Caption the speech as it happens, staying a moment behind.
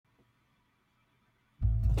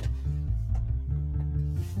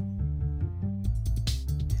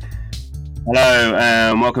Hello,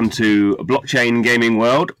 and welcome to Blockchain Gaming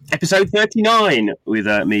World, episode 39, with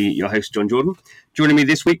me, your host, John Jordan. Joining me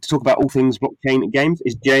this week to talk about all things blockchain games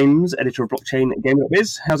is James, editor of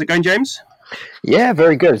blockchaingaming.biz. How's it going, James? Yeah,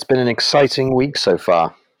 very good. It's been an exciting week so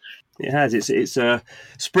far. It has. It's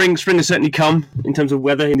spring. Spring has certainly come in terms of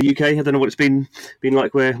weather in the UK. I don't know what it's been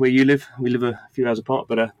like where you live. We live a few hours apart,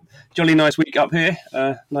 but a jolly nice week up here.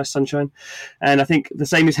 Nice sunshine, and I think the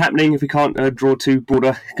same is happening if we can't draw too broad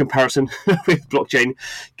a comparison with blockchain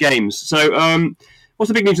games. So, what's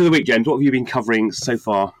the big news of the week, James? What have you been covering so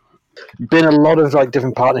far? Been a lot of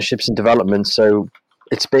different partnerships and developments, so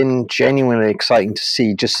it's been genuinely exciting to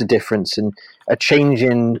see just the difference and a change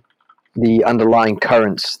in the underlying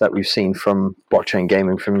currents that we've seen from blockchain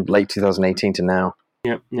gaming from late 2018 to now.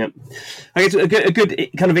 Yeah. I guess a good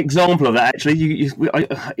kind of example of that, actually.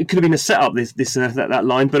 It could have been a setup, that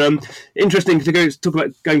line, but interesting to talk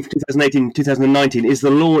about going from 2018 to 2019 is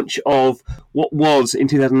the launch of what was in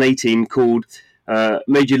 2018 called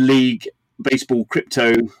Major League Baseball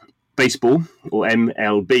Crypto Baseball, or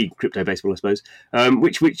MLB Crypto Baseball, I suppose,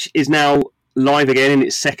 which is now live again in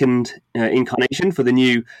its second incarnation for the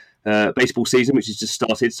new baseball season, which has just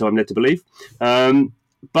started, so I'm led to believe.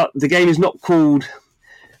 But the game is not called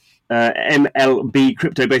MLB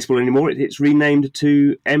Crypto Baseball anymore. It's renamed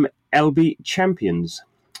to MLB Champions.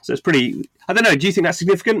 So it's pretty... I don't know, do you think that's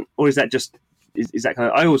significant? Or is that just... Is that kind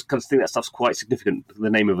of... I always kind of think that stuff's quite significant, the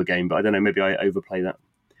name of a game, but I don't know, maybe I overplay that.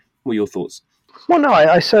 What are your thoughts? Well, no,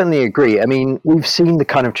 I certainly agree. I mean, we've seen the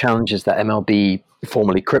kind of challenges that MLB,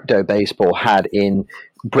 formerly Crypto Baseball, had in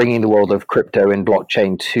bringing the world of crypto and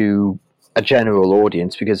blockchain to a general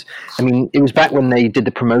audience, because, I mean, it was back when they did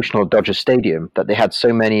the promotional Dodger Stadium that they had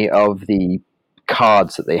so many of the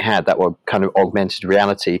cards that they had that were kind of augmented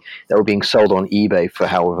reality that were being sold on eBay for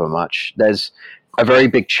however much. There's a very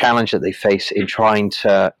big challenge that they face in trying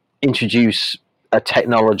to introduce a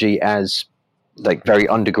technology as very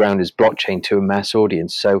underground as blockchain to a mass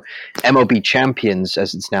audience. So MLB Champions,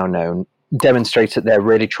 as it's now known, demonstrates that they're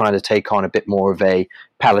really trying to take on a bit more of a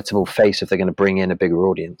palatable face if they're going to bring in a bigger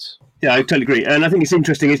audience. Yeah, I totally agree. And I think it's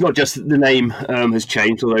interesting. It's not just the name has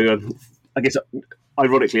changed, although I guess,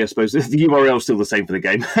 ironically, I suppose, the URL is still the same for the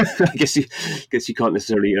game. I guess you can't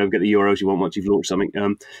necessarily get the URLs you want once you've launched something.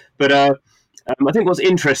 But I think what's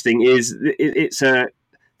interesting is the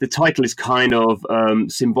title is kind of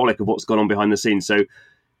symbolic of what's gone on behind the scenes. So,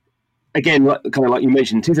 again, kind of like you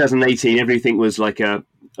mentioned, 2018, everything was like a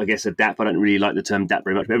dApp. I don't really like the term dApp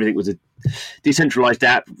very much, but everything was a decentralized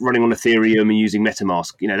app running on Ethereum and using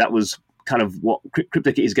MetaMask. You know, that was kind of what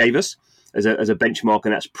CryptoKitties gave us as a benchmark,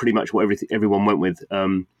 and that's pretty much what everyone went with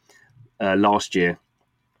last year.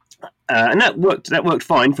 And that worked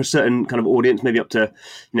fine for a certain kind of audience, maybe up to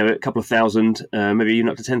a couple of thousand, maybe even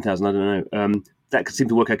up to 10,000. I don't know. That could seem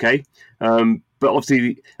to work okay, but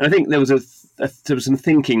obviously, and I think there was there was some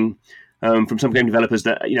thinking from some game developers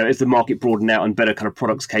that as the market broadened out and better kind of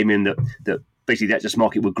products came in, that basically that just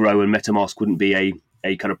market would grow and MetaMask wouldn't be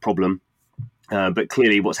a kind of problem. But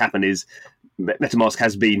clearly, what's happened is MetaMask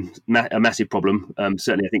has been a massive problem.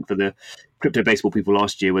 Certainly, I think for the Crypto Baseball people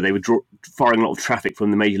last year, where they were firing a lot of traffic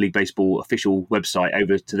from the Major League Baseball official website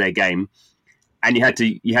over to their game, and you had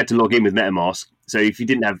to log in with MetaMask. So if you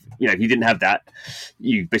didn't have that,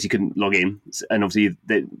 you basically couldn't log in. And obviously,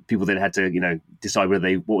 people then had to decide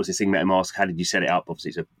what was this thing MetaMask? How did you set it up? Obviously,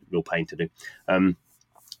 it's a real pain to do.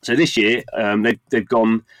 So this year, they've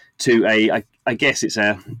gone to I guess it's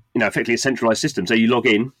effectively a centralized system. So you log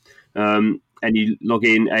in, and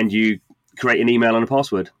you create an email and a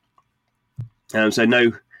password. So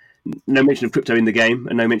no mention of crypto in the game,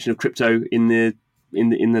 and no mention of crypto in the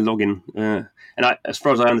login. And as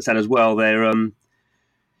far as I understand as well, they're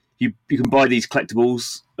you can buy these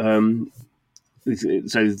collectibles.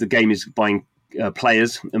 So the game is buying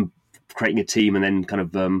players and creating a team, and then kind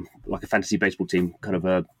of like a fantasy baseball team, kind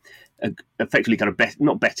of effectively kind of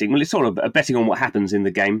not betting. Well, it's sort of betting on what happens in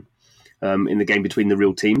the game between the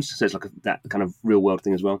real teams. So it's like that kind of real world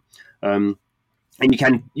thing as well. And you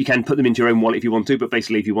can put them into your own wallet if you want to, but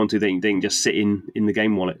basically if you want to, they can just sit in the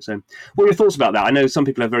game wallet. So what are your thoughts about that? I know some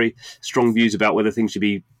people have very strong views about whether things should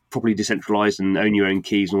be properly decentralized and own your own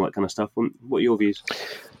keys and all that kind of stuff. What are your views?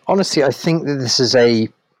 Honestly, I think that this is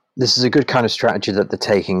a good kind of strategy that they're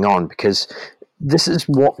taking on, because this is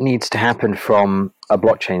what needs to happen from a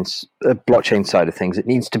blockchain side of things. It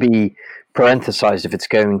needs to be parenthesized if it's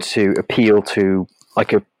going to appeal to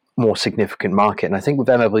like a more significant market. And I think with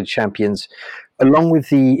MLB Champions, along with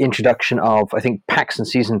the introduction of, I think, packs and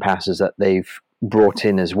season passes that they've brought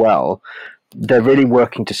in as well, they're really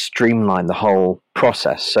working to streamline the whole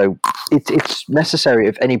process. So it's necessary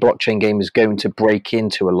if any blockchain game is going to break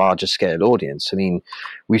into a larger scale audience. I mean,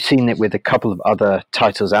 we've seen it with a couple of other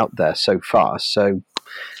titles out there so far. So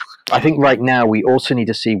I think right now we also need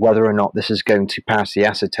to see whether or not this is going to pass the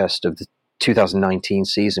acid test of the 2019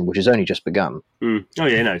 season, which has only just begun. Oh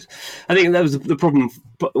yeah, no. I think that was the problem.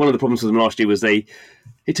 One of the problems for them last year was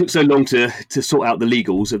it took so long to sort out the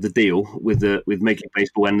legals of the deal with Major League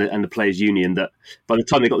Baseball and the players' union that by the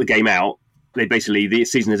time they got the game out, the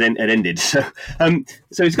season had ended. So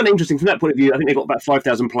it's kind of interesting from that point of view. I think they got about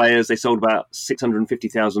 5,000 players. They sold about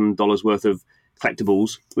 $650,000 worth of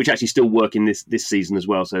collectibles, which actually still work in this season as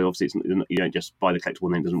well. So obviously you don't just buy the collectible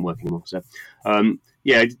and then it doesn't work anymore. So I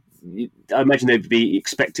imagine they'd be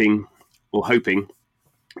expecting or hoping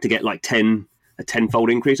to get like a tenfold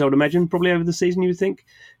increase. I would imagine probably over the season. You would think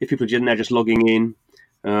if people are now just logging in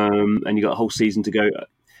and you got a whole season to go.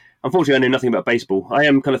 Unfortunately, I know nothing about baseball. I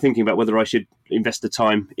am kind of thinking about whether I should invest the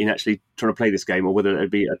time in actually trying to play this game or whether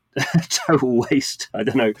it'd be a total waste. I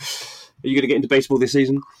don't know. Are you going to get into baseball this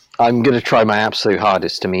season? I'm going to try my absolute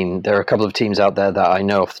hardest. I mean, there are a couple of teams out there that I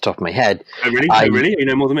know off the top of my head. Oh, really? Really? You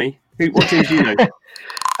know more than me? What teams do you know?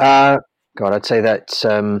 God, I'd say that.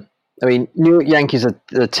 I mean, New York Yankees are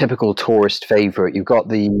the typical tourist favorite. You've got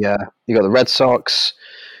the Red Sox.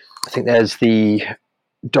 I think there's the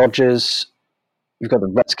Dodgers. You've got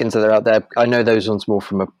the Redskins that are out there. I know those ones more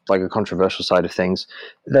from a controversial side of things.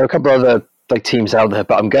 There are a couple of other teams out there,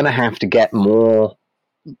 but I'm going to have to get more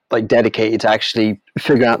dedicated to actually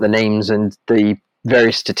figure out the names and the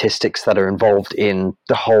various statistics that are involved in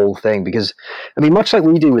the whole thing. Because, I mean, much like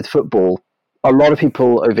we do with football, a lot of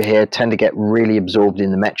people over here tend to get really absorbed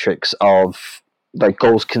in the metrics of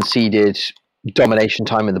goals conceded, domination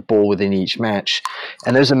time of the ball within each match.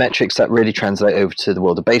 And those are metrics that really translate over to the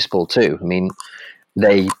world of baseball too. I mean,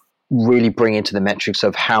 they really bring into the metrics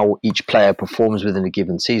of how each player performs within a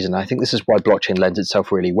given season. I think this is why blockchain lends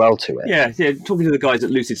itself really well to it. Yeah. Talking to the guys at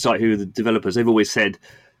Lucid Sight, who are the developers, they've always said,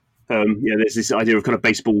 there's this idea of kind of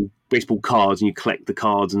baseball cards, and you collect the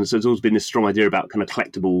cards, and so there's always been this strong idea about kind of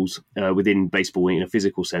collectibles within baseball in a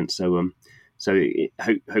physical sense. So,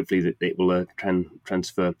 hopefully that it will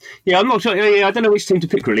transfer. Yeah, I'm not sure. Yeah, I don't know which team to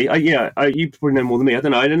pick really. You probably know more than me. I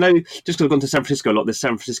don't know. Just because I've gone to San Francisco a lot. The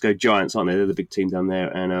San Francisco Giants, aren't they? They're the big team down there,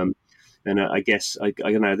 and I guess I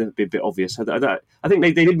don't know. That'd be a bit obvious. I think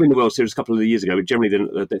they did win the World Series a couple of years ago, but generally I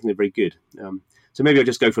don't think they're very good. So maybe I'll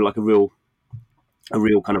just go for a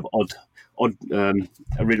real kind of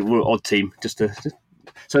a real odd team, so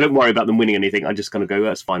I don't worry about them winning anything. I just kind of go,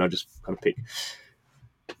 that's fine. I'll just kind of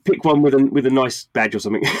pick one with a nice badge or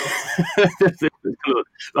something.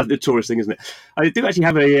 Like the tourist thing, isn't it? I do actually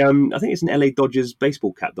have I think it's an LA Dodgers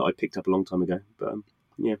baseball cap that I picked up a long time ago. But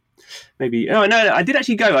maybe. Oh no, I did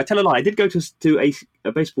actually go. I tell a lie. I did go to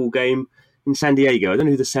a baseball game in San Diego. I don't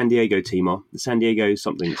know who the San Diego team are. The San Diego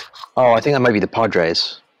something. Oh, I think that might be the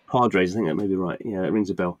Padres. I think that may be right. Yeah, it rings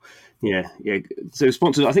a bell. Yeah. So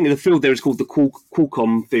sponsored. I think the field there is called the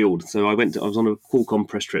Qualcomm Field. So I was on a Qualcomm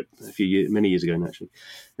press trip many years ago, actually,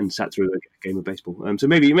 and sat through a game of baseball. So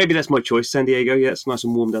maybe that's my choice. San Diego. Yeah, it's nice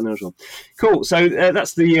and warm down there as well. Cool. So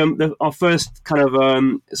that's our first kind of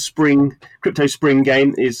crypto spring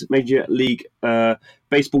game is Major League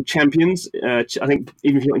Baseball Champions. I think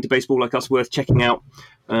even if you're not into baseball like us, worth checking out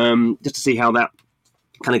just to see how that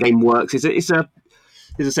kind of game works.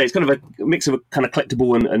 As I say, it's kind of a mix of a kind of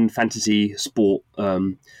collectible and fantasy sport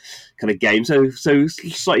kind of game. So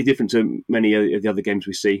slightly different to many of the other games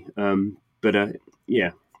we see. But I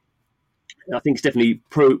think it's definitely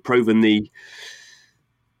proven the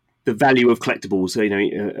value of collectibles. So,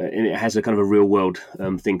 and it has a kind of a real world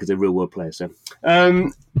thing because they're real world players. So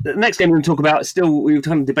the next game we're going to talk about, still we were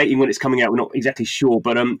kind of debating when it's coming out. We're not exactly sure,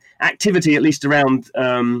 but activity at least around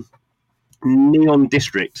Neon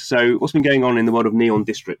District. So what's been going on in the world of Neon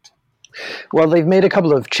District? Well, they've made a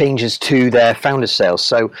couple of changes to their founders sales.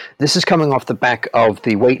 So this is coming off the back of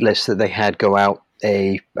the waitlist that they had go out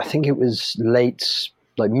I think it was mid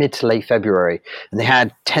to late February, and they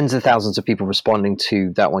had tens of thousands of people responding to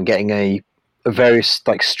that one, getting a various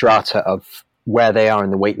strata of where they are in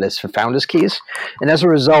the waitlist for founders keys. And as a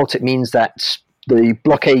result, it means that the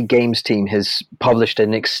Blockade Games team has published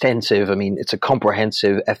an extensive, it's a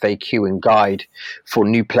comprehensive FAQ and guide for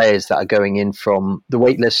new players that are going in from the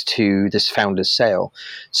waitlist to this founder's sale.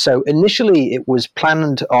 So initially it was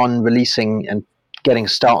planned on releasing and getting a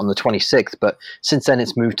start on the 26th, but since then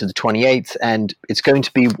it's moved to the 28th, and it's going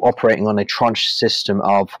to be operating on a tranche system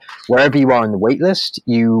of wherever you are in the waitlist,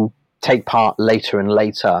 you take part later and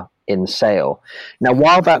later in the sale. Now,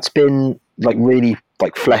 while that's been really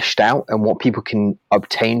like fleshed out, and what people can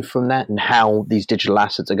obtain from that, and how these digital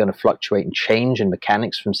assets are going to fluctuate and change in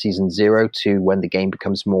mechanics from season 0 to when the game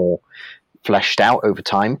becomes more fleshed out over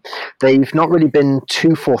time. They've not really been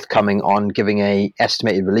too forthcoming on giving a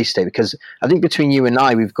estimated release date, because I think between you and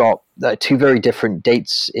I, we've got two very different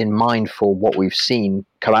dates in mind for what we've seen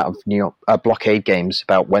come out of New York Blockade Games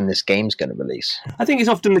about when this game's going to release. I think it's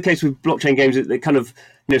often the case with blockchain games that they kind of,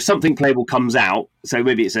 something playable comes out, so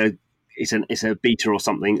maybe it's a beta or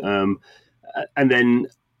something, and then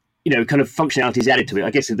kind of functionality is added to it. I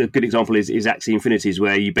guess the good example is Axie Infinities,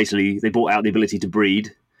 where they brought out the ability to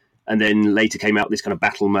breed, and then later came out this kind of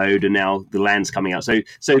battle mode, and now the land's coming out. So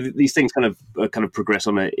these things kind of progress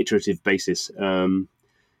on an iterative basis.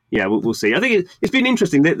 We'll see. I think it's been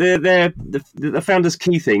interesting. The Founders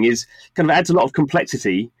Key thing is kind of adds a lot of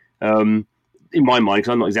complexity in my mind,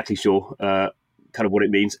 because I'm not exactly sure kind of what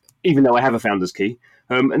it means, even though I have a Founders Key.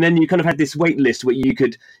 And then you kind of had this wait list where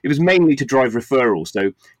it was mainly to drive referrals.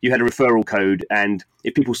 So you had a referral code, and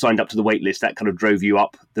if people signed up to the wait list, that kind of drove you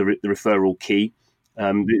up the referral key.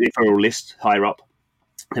 The referral list higher up.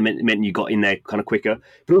 It meant you got in there kind of quicker.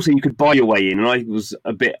 But also you could buy your way in, and I was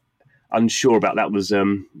a bit unsure about that was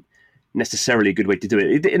necessarily a good way to do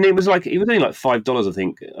it. And it was only like $5, I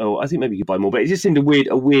think. Oh, I think maybe you could buy more, but it just seemed a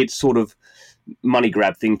weird sort of money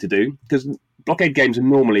grab thing to do, because Blockade games are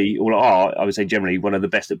normally, or are, I would say generally, one of the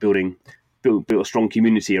best at build a strong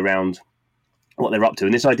community around what they're up to.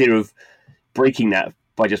 And this idea of breaking that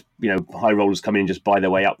by just high rollers come in and just buy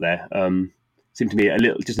their way up there seemed to me a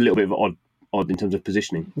little bit of odd in terms of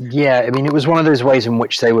positioning. Yeah, I mean, it was one of those ways in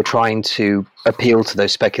which they were trying to appeal to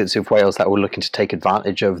those speculative whales that were looking to take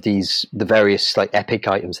advantage of the various like epic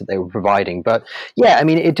items that they were providing. But yeah, I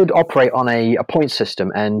mean, it did operate on a point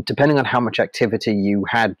system, and depending on how much activity you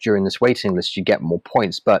had during this waiting list, you get more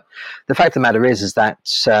points. But the fact of the matter is that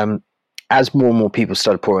as more and more people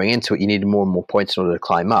started pouring into it, you needed more and more points in order to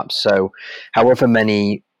climb up. So however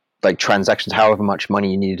many like transactions, however much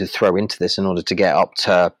money you needed to throw into this in order to get up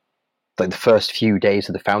to like the first few days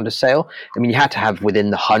of the Founders Sale, I mean, you had to have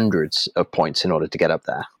within the hundreds of points in order to get up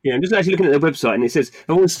there. Yeah, I'm just actually looking at their website, and it says,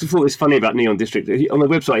 I always thought it's funny about Neon District. On the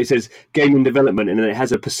website, it says game in development, and then it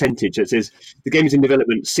has a percentage. It says the game is in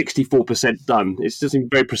development, 64% done. It doesn't seem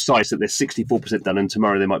very precise that they're 64% done, and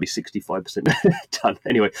tomorrow they might be 65% done.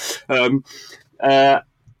 Anyway, but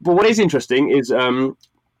what is interesting is, so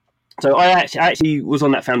I actually was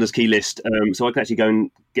on that Founders Key list, so I can actually go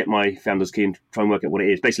and get my Founders Key and try and work out what it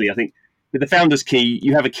is. Basically, I think with the Founders Key,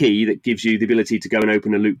 you have a key that gives you the ability to go and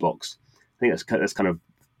open a loot box. I think that's kind of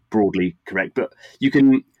broadly correct. But you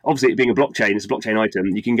can, obviously, it being a blockchain, it's a blockchain item,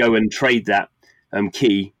 you can go and trade that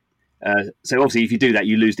key. So obviously, if you do that,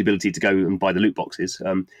 you lose the ability to go and buy the loot boxes.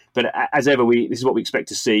 But as ever, this is what we expect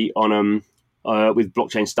to see on with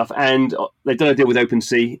blockchain stuff. And they've done a deal with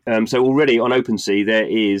OpenSea. So already on OpenSea, there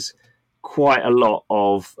is quite a lot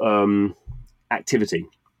of activity.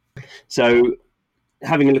 So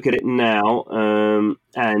having a look at it now,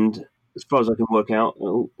 and as far as I can work out,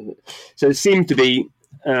 so it seemed to be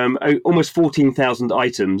almost 14,000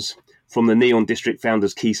 items from the Neon District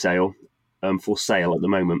Founders Key sale for sale at the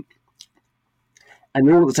moment, and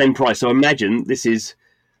they're all at the same price. So I imagine this is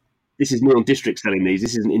Neon District selling these.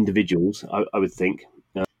 This isn't individuals, I would think.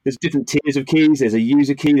 There's different tiers of keys. There's a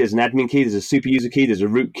user key, there's an admin key, there's a super user key, there's a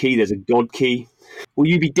root key, there's a god key. Will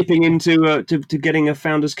you be dipping into to getting a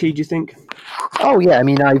Founders Key, do you think? Oh, yeah. I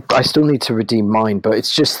mean, I still need to redeem mine, but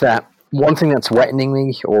it's just that one thing that's wetting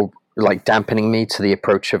me or like dampening me to the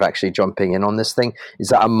approach of actually jumping in on this thing is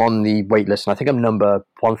that I'm on the wait list, and I think I'm number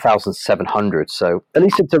 1,700. So at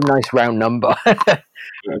least it's a nice round number. Okay,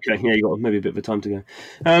 yeah, you got maybe a bit of a time to go.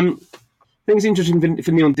 I think it's interesting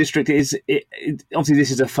for Neon District is obviously this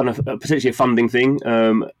is potentially a funding thing,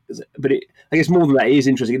 but I guess more than that, it is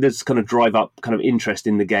interesting. It does kind of drive up kind of interest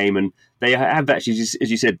in the game, and they have actually, as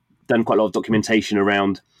you said, done quite a lot of documentation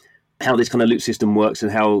around how this kind of loot system works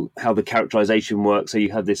and how the characterization works. So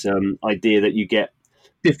you have this idea that you get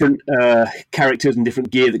different characters and different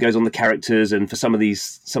gear that goes on the characters, and for some of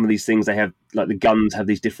these things, they have like the guns have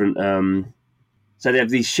these different. So they have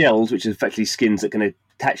these shells, which are effectively skins that can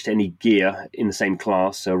attach to any gear in the same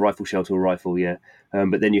class. So a rifle shell to a rifle, yeah.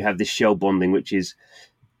 But then you have this shell bonding, which is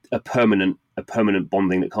a permanent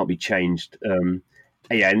bonding that can't be changed. And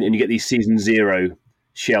you get these season 0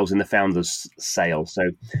 shells in the Founders Sale. So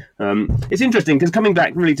it's interesting because coming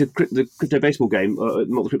back really to the Crypto Baseball game,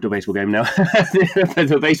 not the Crypto Baseball game now,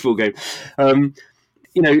 the baseball game.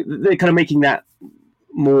 They're kind of making that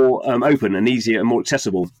more open and easier and more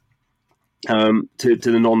accessible. to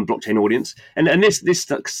the non-blockchain audience. And this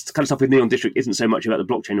kind of stuff with Neon District isn't so much about the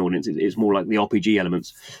blockchain audience; it's more like the RPG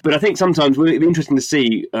elements. But I think sometimes it'd be interesting to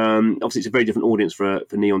see. Obviously, it's a very different audience for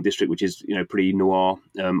Neon District, which is pretty noir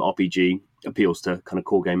RPG, appeals to kind of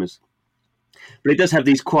core gamers. But it does have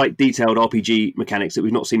these quite detailed RPG mechanics that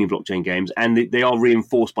we've not seen in blockchain games, and they are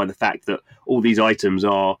reinforced by the fact that all these items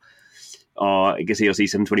are I guess ERC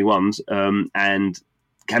 721s, and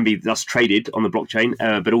can be thus traded on the blockchain,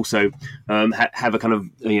 but also have a kind of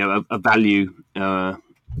a value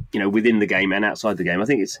within the game and outside the game. I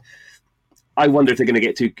think I wonder if they're going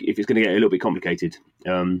to if it's going to get a little bit complicated.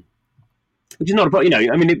 Which is not about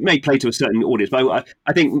I mean, it may play to a certain audience, but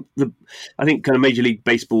I think kind of Major League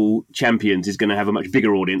Baseball Champions is going to have a much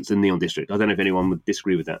bigger audience than Neon District. I don't know if anyone would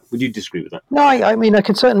disagree with that. Would you disagree with that? No, I mean, I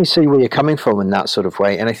can certainly see where you're coming from in that sort of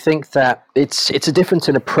way, and I think that it's a difference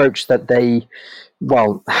in approach that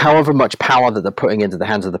however much power that they're putting into the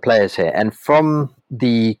hands of the players here, and from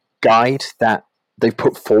the guide that they've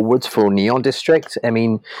put forwards for Neon District, I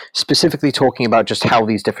mean, specifically talking about just how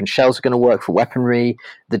these different shells are going to work for weaponry,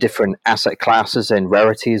 the different asset classes and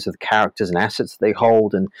rarities of the characters and assets that they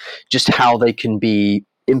hold, and just how they can be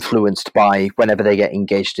influenced by whenever they get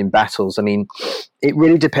engaged in battles. I mean, it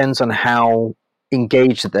really depends on how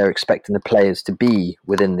engaged that they're expecting the players to be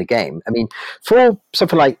within the game. I mean, for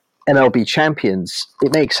something like MLB Champions,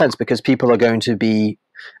 it makes sense because people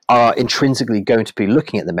are intrinsically going to be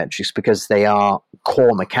looking at the metrics because they are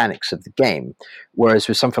core mechanics of the game. Whereas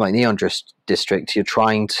with something like Neon District, you're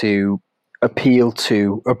trying to appeal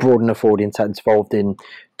to a broad enough audience that's involved in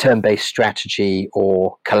turn-based strategy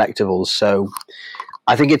or collectibles. So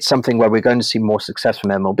I think it's something where we're going to see more success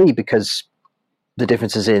from MLB because the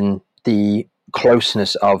difference is in the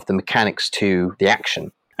closeness of the mechanics to the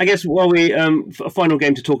action. I guess while we a final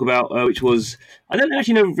game to talk about, which was I don't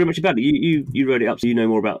actually know very much about it. You wrote it up, so you know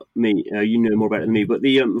more about me. You know more about it than me. But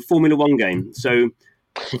the Formula One game. So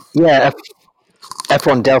yeah,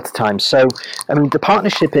 F1 Delta Time. So I mean, the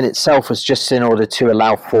partnership in itself was just in order to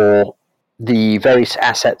allow for the various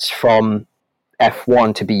assets from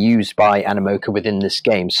F1 to be used by Animoca within this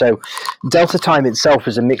game. So Delta Time itself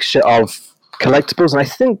is a mixture of collectibles, and I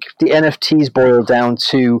think the NFTs boil down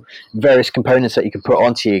to various components that you can put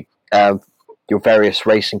onto your various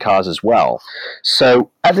racing cars as well.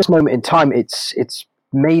 So at this moment in time, it's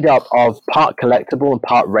made up of part collectible and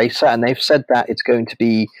part racer, and they've said that it's going to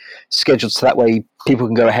be scheduled so that way people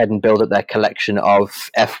can go ahead and build up their collection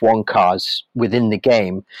of F1 cars within the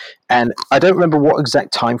game. And I don't remember what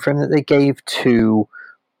exact time frame that they gave to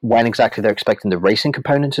when exactly they're expecting the racing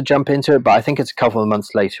component to jump into it, but I think it's a couple of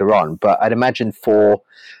months later on. But I'd imagine for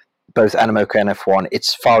both Animoca and F1,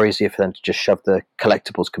 it's far easier for them to just shove the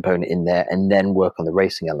collectibles component in there and then work on the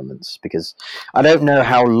racing elements, because I don't know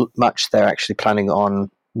how much they're actually planning on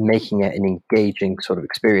making it an engaging sort of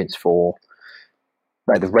experience for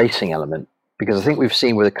like the racing element, because I think we've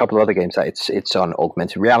seen with a couple of other games that it's on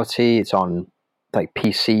augmented reality, it's on like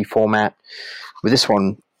PC format. With this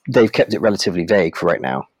one, they've kept it relatively vague for right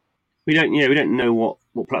now. We don't know what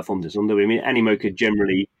platforms it's on, do we? I mean, Animoca,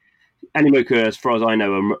 as far as I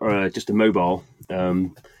know, are just a mobile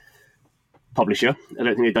publisher. I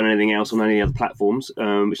don't think they've done anything else on any other platforms.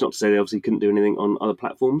 Which is not to say they obviously couldn't do anything on other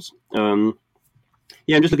platforms. I'm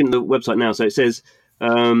just looking at the website now. So it says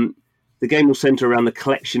the game will centre around the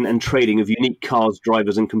collection and trading of unique cars,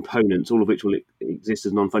 drivers, and components, all of which will exist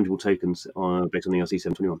as non-fungible tokens based on the ERC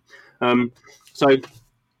 721. So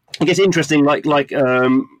I guess interesting, like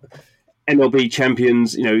MLB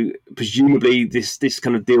Champions, presumably this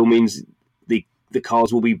kind of deal means the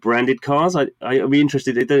cars will be branded cars. I'd be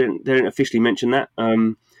interested. They don't officially mention that,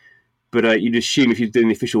 but you'd assume if you're doing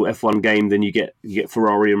the official F1 game, then you get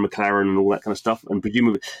Ferrari and McLaren and all that kind of stuff. And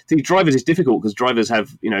presumably, the drivers is difficult because drivers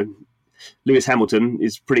have Lewis Hamilton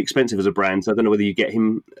is pretty expensive as a brand, so I don't know whether you get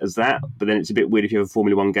him as that. But then it's a bit weird if you have a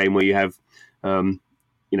Formula One game where you have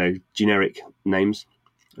generic names.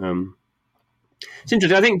 It's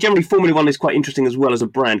interesting. I think generally Formula One is quite interesting as well as a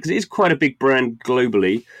brand because it is quite a big brand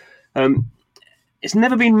globally. It's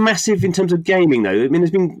never been massive in terms of gaming, though. I mean,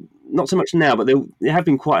 there's been not so much now, but there have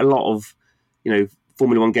been quite a lot of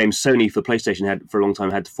Formula One games. Sony for PlayStation had for a long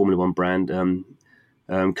time had the Formula One brand.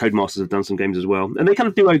 Codemasters have done some games as well, and they kind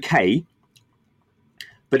of do okay.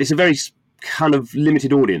 But it's a very kind of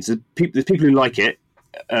limited audience. There's people who like it,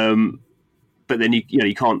 but then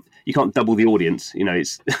you can't double the audience.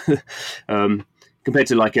 It's compared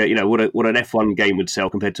to like what an F1 game would sell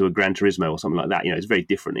compared to a Gran Turismo or something like that. It's very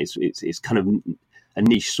different. It's kind of a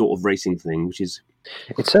niche sort of racing thing, which is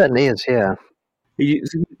it certainly is. Yeah,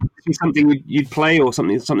 something you'd play or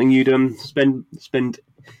something you'd spend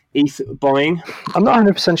ETH buying? I'm not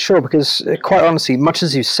 100% sure because, quite honestly, much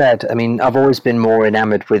as you said, I mean, I've always been more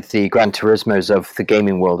enamored with the Gran Turismos of the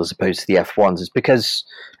gaming world as opposed to the F1s. It's because,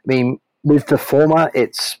 I mean, with the former,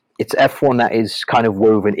 it's F1 that is kind of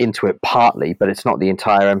woven into it partly, but it's not the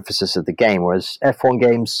entire emphasis of the game. Whereas F1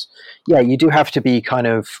 games, yeah, you do have to be kind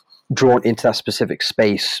of drawn into that specific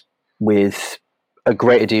space with a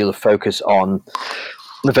greater deal of focus on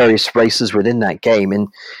the various races within that game. And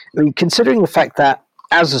I mean, considering the fact that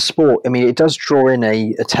as a sport, I mean, it does draw in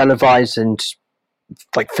a televised and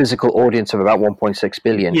like physical audience of about 1.6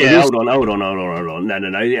 billion. Yeah, hold on. No.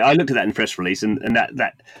 I looked at that in the press release, and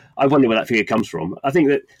that I wonder where that figure comes from. I think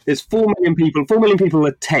that there's 4 million people. 4 million people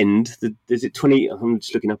attend. Is it 20? I'm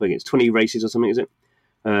just looking up again. It's 20 races or something, is it?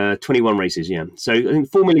 21 races, yeah. So I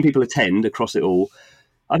think 4 million people attend across it all.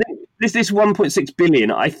 I think this 1.6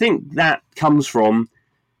 billion. I think that comes from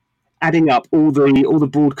adding up all the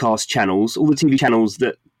broadcast channels, all the TV channels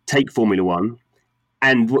that take Formula One,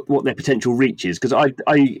 and what their potential reach is. Because I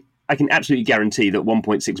can absolutely guarantee that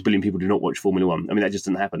 1.6 billion people do not watch Formula One. I mean, that just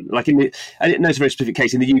doesn't happen. Like I know it's a very specific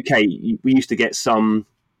case. In the UK, we used to get some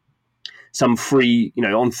free,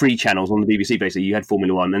 on free channels on the BBC. Basically, you had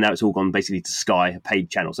Formula One, and now it's all gone basically to Sky, a paid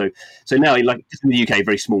channel. So now, like just in the UK, a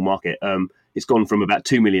very small market, it's gone from about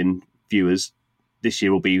 2 million viewers. This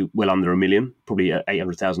year will be well under 1 million, probably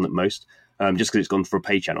 800,000 at most, just because it's gone for a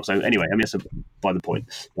paid channel. So anyway, I mean, that's by the point.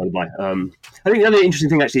 By the by, I think the other interesting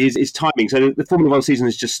thing actually is timing. So the Formula One season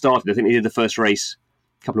has just started. I think they did the first race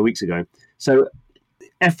a couple of weeks ago. So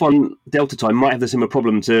F1 Delta Time might have the similar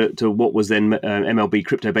problem to what was then MLB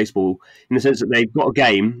Crypto Baseball, in the sense that they've got a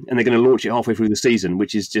game and they're going to launch it halfway through the season,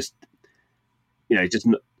 which is just,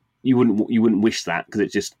 you wouldn't wish that, because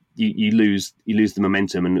it's just you lose the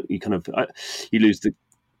momentum, and you kind of you lose the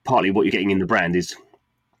partly what you're getting in the brand is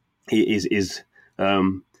and it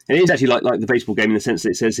is actually like the baseball game in the sense that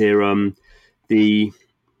it says here the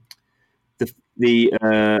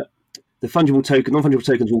fungible token, non-fungible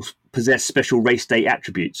tokens will possess special race day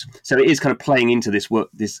attributes. So it is kind of playing into this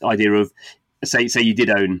idea of say you did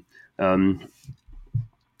own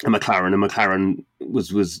a McLaren, and McLaren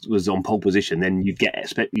was on pole position, then you'd get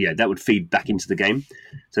that would feed back into the game.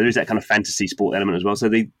 So there's that kind of fantasy sport element as well. So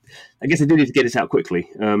I guess they do need to get it out quickly.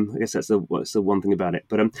 I guess that's the one thing about it.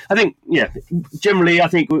 But I think generally I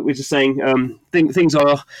think we're just saying things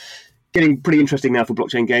are getting pretty interesting now for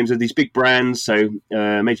blockchain games. There's these big brands, so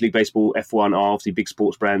Major League Baseball, F1 are obviously big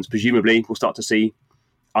sports brands. Presumably we'll start to see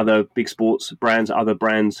other big sports brands, other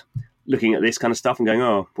brands looking at this kind of stuff and going,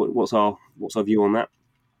 oh, what's our view on that?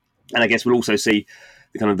 And I guess we'll also see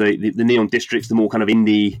the kind of the Neon Districts, the more kind of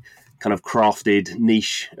indie, kind of crafted,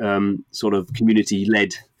 niche, sort of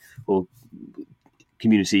community-led or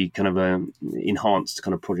community kind of enhanced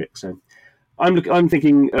kind of projects. So I'm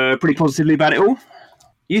thinking pretty positively about it all.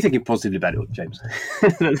 You thinking positively about it all, James?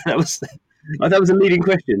 that was a leading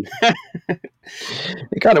question.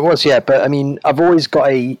 It kind of was, yeah. But I mean, I've always got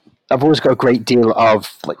a great deal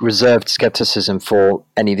of like reserved skepticism for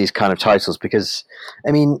any of these kind of titles, because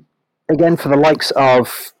I mean, again, for the likes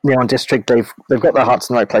of Neon District, they've got their hearts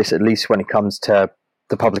in the right place, at least when it comes to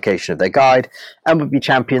the publication of their guide. And would be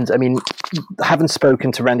champions. I mean, having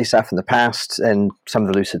spoken to Randy Saff in the past and some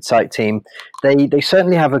of the Lucid Site team, they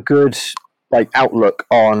certainly have a good outlook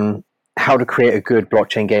on how to create a good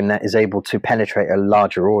blockchain game that is able to penetrate a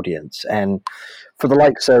larger audience. And for the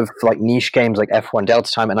likes of niche games like F1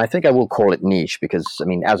 Delta Time, and I think I will call it niche because, I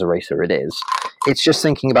mean, as a racer it is, it's just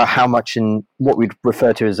thinking about how much in what we'd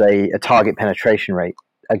refer to as a target penetration rate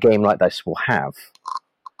a game like this will have.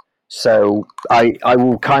 So I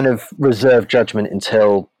will kind of reserve judgment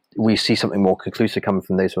until we see something more conclusive coming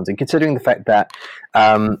from those ones. And considering the fact that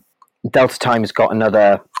Delta Time has got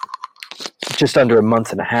another just under a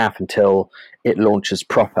month and a half until it launches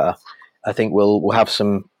proper, I think we'll have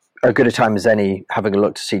a good a time as any having a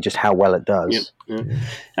look to see just how well it does. Yep.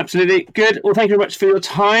 Absolutely. Good. Well, thank you very much for your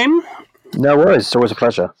time. No worries. It's always a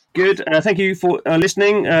pleasure. Good. Thank you for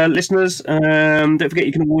listening, listeners. Don't forget,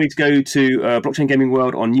 you can always go to Blockchain Gaming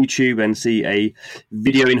World on YouTube and see a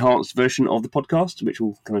video-enhanced version of the podcast, which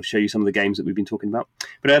will kind of show you some of the games that we've been talking about.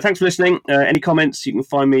 But thanks for listening. Any comments, you can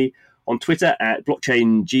find me on Twitter at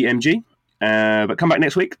BlockchainGMG. But come back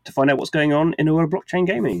next week to find out what's going on in the world of blockchain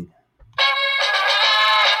gaming.